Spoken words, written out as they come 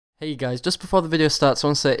Hey guys, just before the video starts, I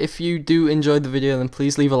want to say if you do enjoy the video, then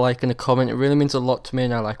please leave a like and a comment. It really means a lot to me,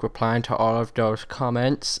 and I like replying to all of those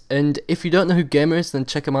comments. And if you don't know who Gamer is, then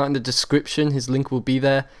check him out in the description. His link will be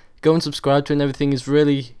there. Go and subscribe to him and everything. He's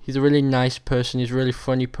a really nice person. He's a really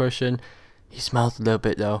funny person. He smells a little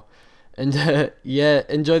bit though. And yeah,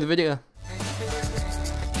 enjoy the video.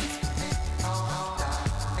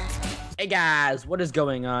 Hey guys, what is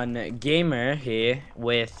going on? Gamer here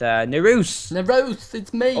with Nereus. Nereus,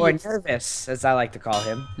 it's me. Or Nervous, as I like to call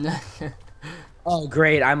him. Oh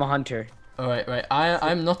great, I'm a hunter. Alright, right.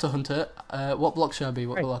 I'm not a hunter. What block should I be?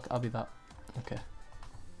 What block? I'll be that. Okay.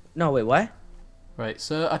 No, wait, what? Right,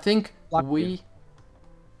 so I think Block I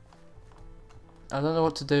don't know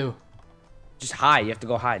what to do. Just hide, you have to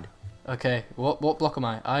go hide. Okay, what block am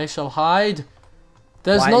I? I shall hide.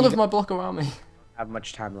 There's Why none you of my block around me. Have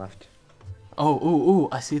much time left. Oh, ooh,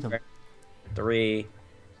 I see them. 3,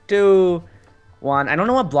 2, 1. I don't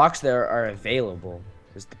know what blocks there are available,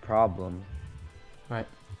 is the problem. Right,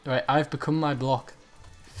 I've become my block.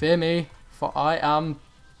 Fear me, for I am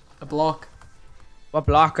a block. What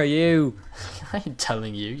block are you? I ain't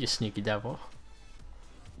telling you, you sneaky devil.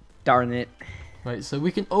 Darn it. Right, so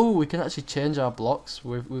we can actually change our blocks.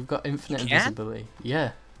 We've got infinite invisibility.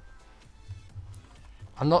 Yeah.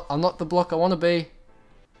 I'm not the block I wanna be.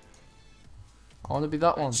 I want to be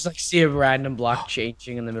that one. Just like see a random block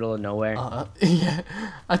changing in the middle of nowhere. Yeah,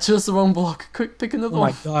 I chose the wrong block. Quick, pick another one.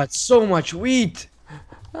 Oh my god, so much wheat!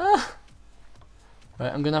 Right,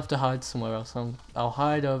 I'm gonna have to hide somewhere else. I'll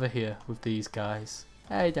hide over here with these guys.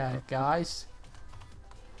 Hey there, guys.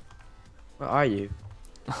 Where are you?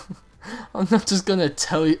 I'm not just gonna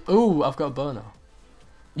tell you. Oh, I've got a bow now.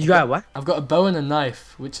 You got what? I've got a bow and a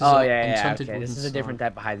knife, which is enchanted okay. This wooden is a different sword.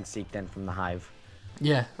 type of hide and seek than from the hive.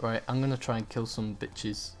 Yeah, right. I'm gonna try and kill some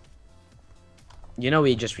bitches. You know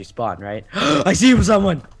we just respawn, right? I see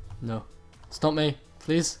someone! No, it's not me.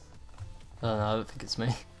 Please. Oh, no, I don't think it's me.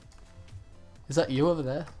 Is that you over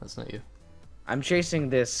there? That's not you. I'm chasing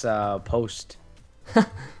this post. Come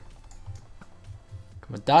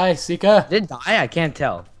on, die, Seeker. Did it die? I can't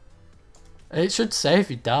tell. It should say if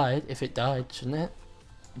you died. If it died, shouldn't it?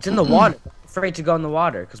 It's in the water. I'm afraid to go in the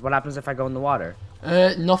water, because what happens if I go in the water?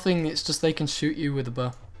 Nothing. It's just they can shoot you with a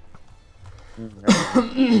bow.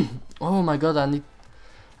 Oh my god, I need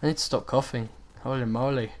to stop coughing. Holy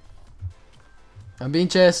moly. I'm being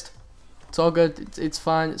chased. It's all good. It's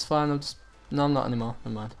fine. No, I'm not anymore.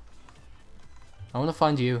 Never mind. I want to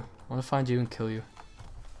find you. I want to find you and kill you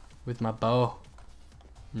with my bow.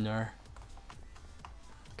 No.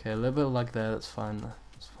 Okay, a little bit of lag there. That's fine.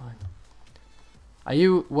 That's fine. Are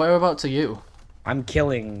you? Whereabouts are you? I'm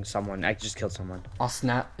killing someone. I just killed someone. Oh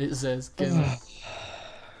snap! It says kill.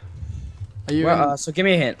 Are you? So give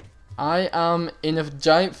me a hint. I am in a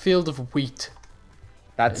giant field of wheat.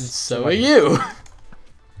 That's and so are you.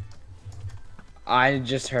 I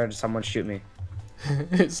just heard someone shoot me.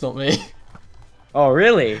 It's not me. Oh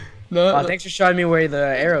really? No. Oh, thanks for showing me where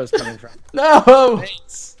the arrow's coming from. No.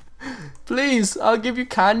 Thanks. Please, I'll give you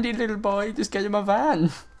candy, little boy. Just get in my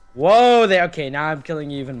van. Whoa, okay, now I'm killing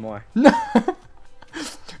you even more. No.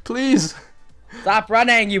 Please. Stop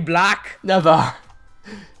running, you block. Never.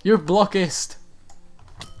 You're blockist.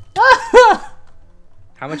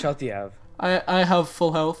 How much health do you have? I have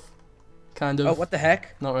full health. Kind of. Oh, what the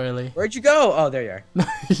heck? Not really. Where'd you go? Oh, there you are.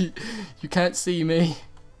 You can't see me.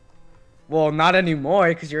 Well, not anymore,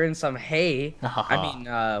 because you're in some hay. Ah. I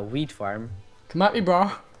mean, wheat farm. Come at me,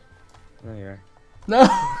 bro. There you are. No.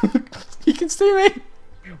 You can see me.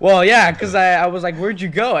 Well, yeah, because I was like, where'd you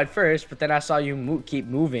go at first? But then I saw you keep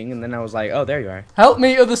moving, and then I was like, oh, there you are. Help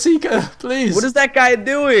me, other seeker, please. What is that guy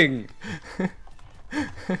doing?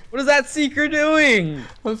 What is that seeker doing?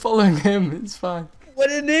 I'm following him. It's fine.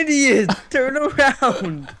 What an idiot! Turn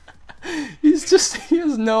around. He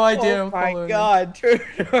has no idea Oh I'm my following god, turn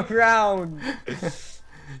around. him.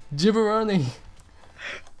 Gibberoni.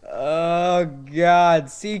 Oh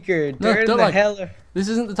god, seeker, No, turn don't the lag. hell. This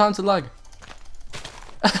isn't the time to lag.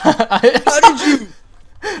 How did you?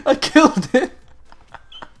 I killed him.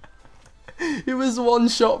 He was one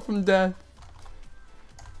shot from death.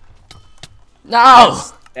 No!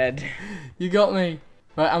 Dead. You got me.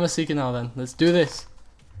 Right, I'm a seeker now then. Let's do this.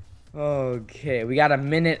 Okay, we got a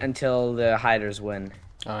minute until the hiders win.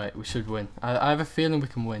 Alright, we should win. I have a feeling we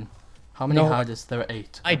can win. How many hiders? There are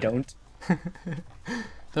 8. I don't.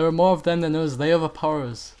 There are more of them than us. They overpower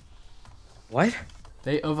us. What?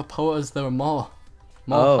 They overpower us. There are more.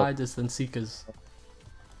 Oh. Hiders than seekers.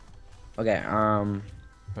 Okay,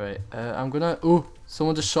 Right, I'm gonna... Ooh,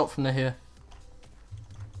 someone just shot from here.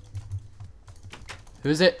 Who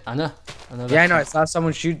is it? Anna. yeah, I know. I saw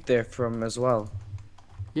someone shoot there from as well.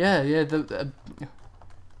 Yeah, yeah.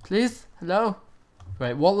 Please, hello.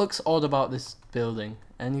 Right, what looks odd about this building?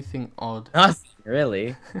 Anything odd? Nothing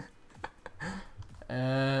really.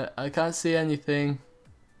 I can't see anything.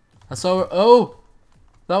 I saw. Oh,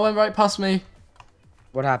 that went right past me.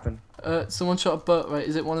 What happened? Someone shot a butt. Right,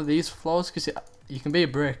 is it one of these floors? Because you can be a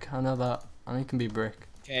brick. I know that. I know you can be a brick.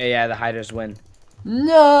 Okay, yeah, the hiders win.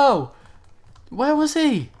 No! Where was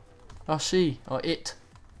he? Or she? Or it?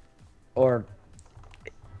 Or,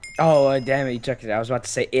 oh damn it, you took it. I was about to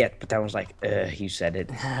say it, but that was like, you said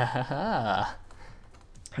it.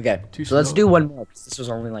 Okay, Too so let's slow. do one more. 'Cause this was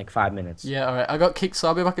only like 5 minutes. Yeah, alright. I got kicked, so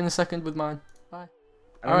I'll be back in a second with mine. Bye.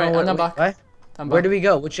 I don't Alright, know and I'm what- back. What? I'm Where back. do we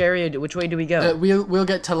go? Which area? Which way do we go? We'll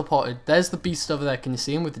get teleported. There's the beast over there. Can you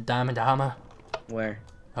see him with the diamond armor? Where?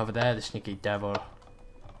 Over there, the sneaky devil.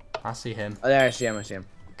 I see him. Oh, there I see him. I see him.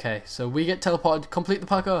 Okay, so we get teleported. Complete the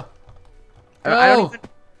parkour. I Go!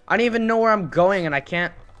 don't even know where I'm going, and I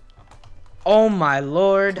can't. Oh my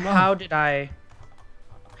lord! Come on. How did I?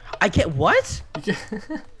 I can't. What? You got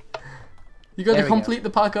There to we go. complete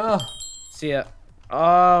the parkour. See ya.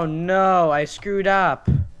 Oh no! I screwed up.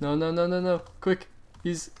 No, no, no, no, no. Quick.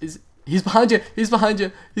 He's behind you. He's behind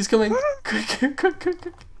you. He's coming. Quick, quick, quick,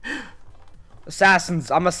 quick.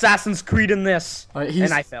 Assassins! I'm Assassin's Creed in this. Alright,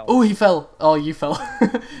 And I fell. Oh, he fell. Oh, you fell.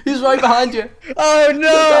 He's right behind you. Oh no!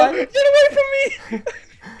 Die. Get away from me!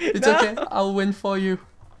 It's No. okay. I'll win for you.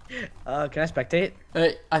 Can I spectate?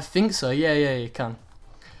 I think so. Yeah, yeah, you can.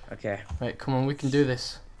 Okay. Right, come on. We can do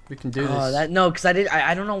this. We can do Oh, this. no, because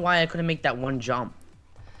I don't know why I couldn't make that one jump.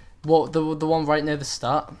 What, the one right near the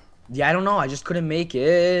start? Yeah, I don't know. I just couldn't make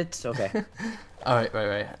it. Okay. Alright,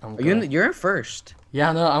 right. Are you you're in first.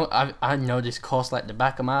 Yeah, no, I know this course like the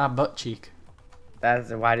back of my butt cheek. That's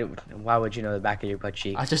why would you know the back of your butt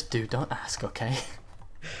cheek? I just do. Don't ask, okay?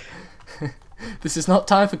 This is not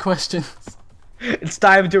time for questions. It's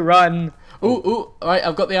time to run. Ooh, alright,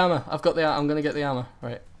 I've got the armor. I'm gonna get the armor.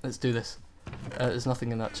 Right, let's do this. There's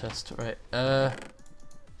nothing in that chest. Right,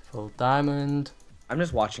 full diamond, I'm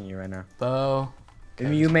just watching you right now. bow.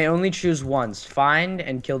 You may only choose once. Find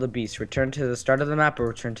and kill the beast. Return to the start of the map or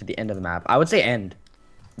return to the end of the map. I would say end.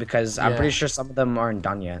 Because I'm Yeah. pretty sure some of them aren't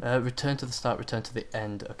done yet. Return to the start, return to the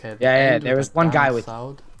end. Okay. The Yeah, end there with was a one guy damn with-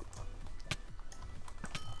 cloud.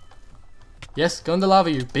 Yes, go in the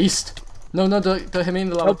lava, you beast. No, don't hit me in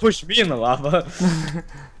the lava. Don't push me in the lava.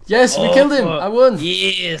 Yes, we killed him. I won.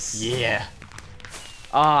 Yes. Yeah.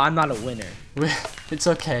 I'm not a winner. It's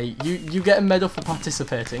okay. You get a medal for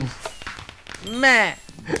participating. Meh.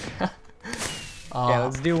 Oh. Yeah,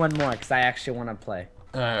 let's do one more because I actually want to play.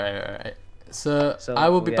 Alright. So So, I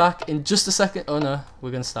will be yeah. back in just a second. Oh no,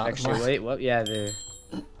 we're gonna start. Actually, wait. What? Yeah,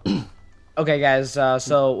 Okay, guys.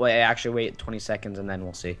 So wait 20 seconds and then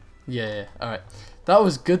we'll see. Yeah. Alright. That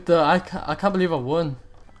was good though. I can't believe I won.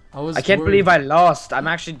 I can't believe I lost. I'm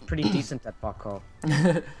actually pretty decent at parkour.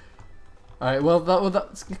 Alright. Well,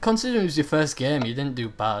 that's considering it was your first game, you didn't do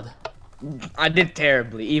bad. I did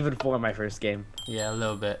terribly, even for my first game. Yeah, a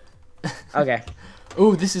little bit. Okay.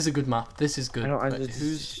 Oh, this is a good map. This is good. I don't.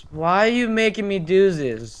 Right, Why are you making me do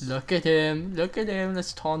this? Look at him. Look at him.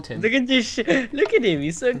 Let's taunt him. Look at this shit. Look at him.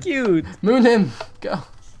 He's so cute. Moon him. Go.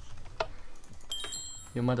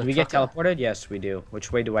 You mother Do we get trucker. teleported? Yes, we do.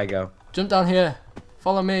 Which way do I go? Jump down here.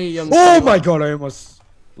 Follow me, young. Oh sailor. my god! I almost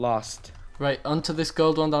lost. Right, onto this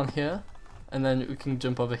gold one down here, and then we can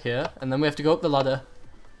jump over here, and then we have to go up the ladder.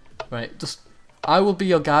 Right, I will be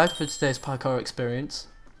your guide for today's parkour experience.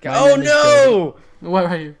 My Oh name is Jody. no! Where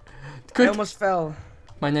are you? I Quick. almost fell.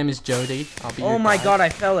 My name is Jody. I'll be Oh your my guide. god! I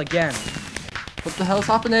fell again. What the hell's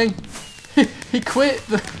happening? He quit.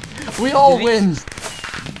 We all Did he- win.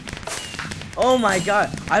 Oh my god!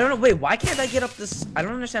 I don't know. Wait, why can't I get up this? I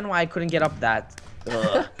don't understand why I couldn't get up that.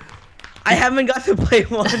 Ugh. I haven't got to play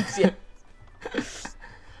once yet.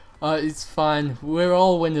 It's fine. We're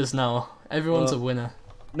all winners now. Everyone's a Well, winner.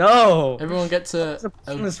 No. Everyone gets a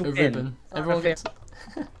pointless win. ribbon. It's not Everyone fair. gets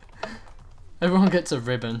everyone gets a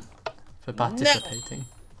ribbon for participating.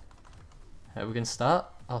 Right, we're gonna start.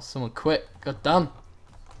 Oh, someone quit. God damn.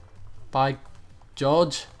 By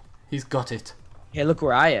George, he's got it. Hey, look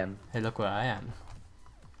where I am. Hey, look where I am.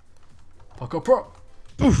 Parkour pro.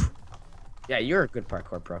 Yeah, you're a good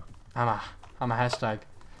parkour pro. I'm a hashtag.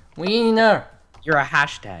 Wiener. You're a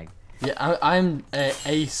hashtag. Yeah, I'm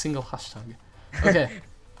a single hashtag. Okay.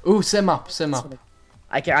 Ooh, sim up.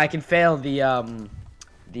 I can fail the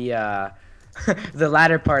the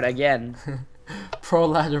latter part again. Pro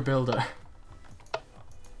ladder builder.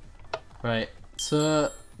 Right.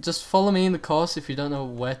 So just follow me in the course if you don't know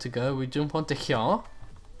where to go. We jump onto here,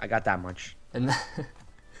 I got that much. and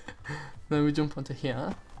then we jump onto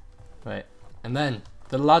here. Right. And then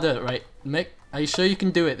the ladder, right? Are you sure you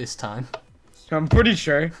can do it this time? I'm pretty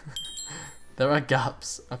sure. There are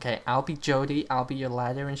gaps. Okay, I'll be Jody. I'll be your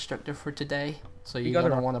ladder instructor for today. So you're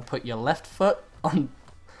gonna want to put your left foot on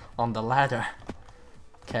the ladder.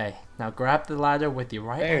 Okay, now grab the ladder with your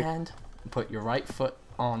right hand and put your right foot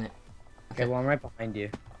on it. Okay, well I'm right behind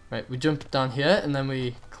you. Right, we jump down here and then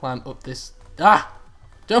we climb up this. Ah!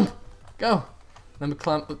 Jump! Go! Then we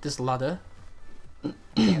climb up this ladder.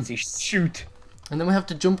 Shoot. And then we have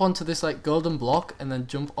to jump onto this like golden block and then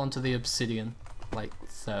jump onto the obsidian. Like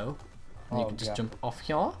so. And you can just jump off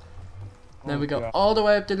here. And then we go all the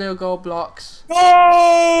way up the little gold blocks.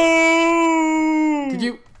 Oh! Did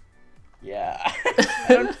you? Yeah.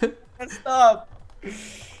 I don't stop.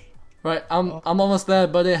 Right, I'm almost there,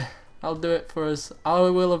 buddy. I'll do it for us. I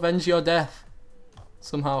will avenge your death.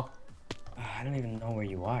 Somehow. I don't even know where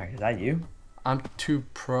you are. Is that you? I'm too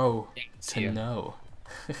pro to know.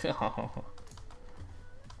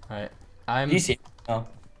 Right. You see? Oh.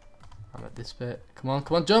 I'm at this bit. Come on,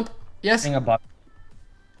 jump! Yes!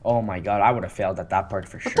 Oh my god, I would have failed at that part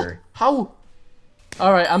for sure. How?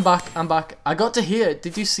 Alright, I'm back. I got to here.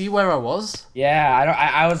 Did you see where I was? Yeah,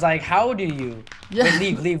 I was like, how do you? Yeah.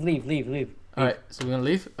 Wait, leave. Alright, so we're gonna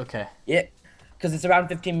leave? Okay. Yeah, because it's around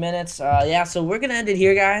 15 minutes. Yeah, so we're gonna end it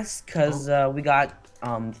here, guys, because we got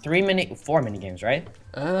 4 mini games, right?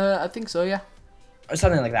 I think so, yeah. Or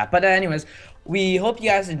something like that. But anyways, we hope you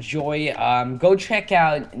guys enjoy. Go check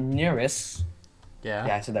out Nereus. Yeah.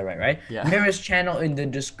 Yeah, I said that right? Yeah. Nereus channel in the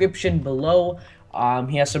description below.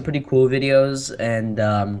 He has some pretty cool videos, and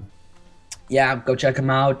yeah, go check him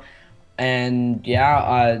out. And yeah,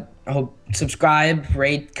 I hope subscribe,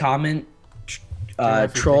 rate, comment,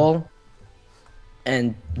 troll,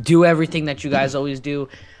 and do everything that you guys always do.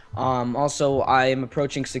 Also, I am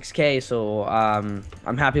approaching 6K, so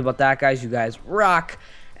I'm happy about that, guys. You guys rock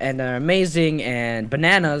and are amazing. And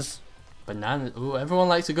bananas. Banana. Ooh, everyone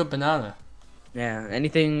likes a good banana. Yeah.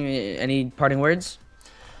 Any parting words?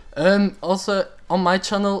 Also on my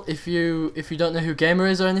channel, if you don't know who Gamer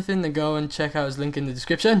is or anything, then go and check out his link in the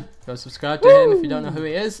description. Go subscribe to him if you don't know who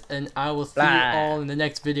he is, and I will see you all in the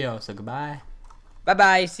next video. So goodbye. Bye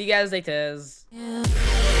bye. See you guys later.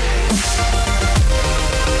 Yeah.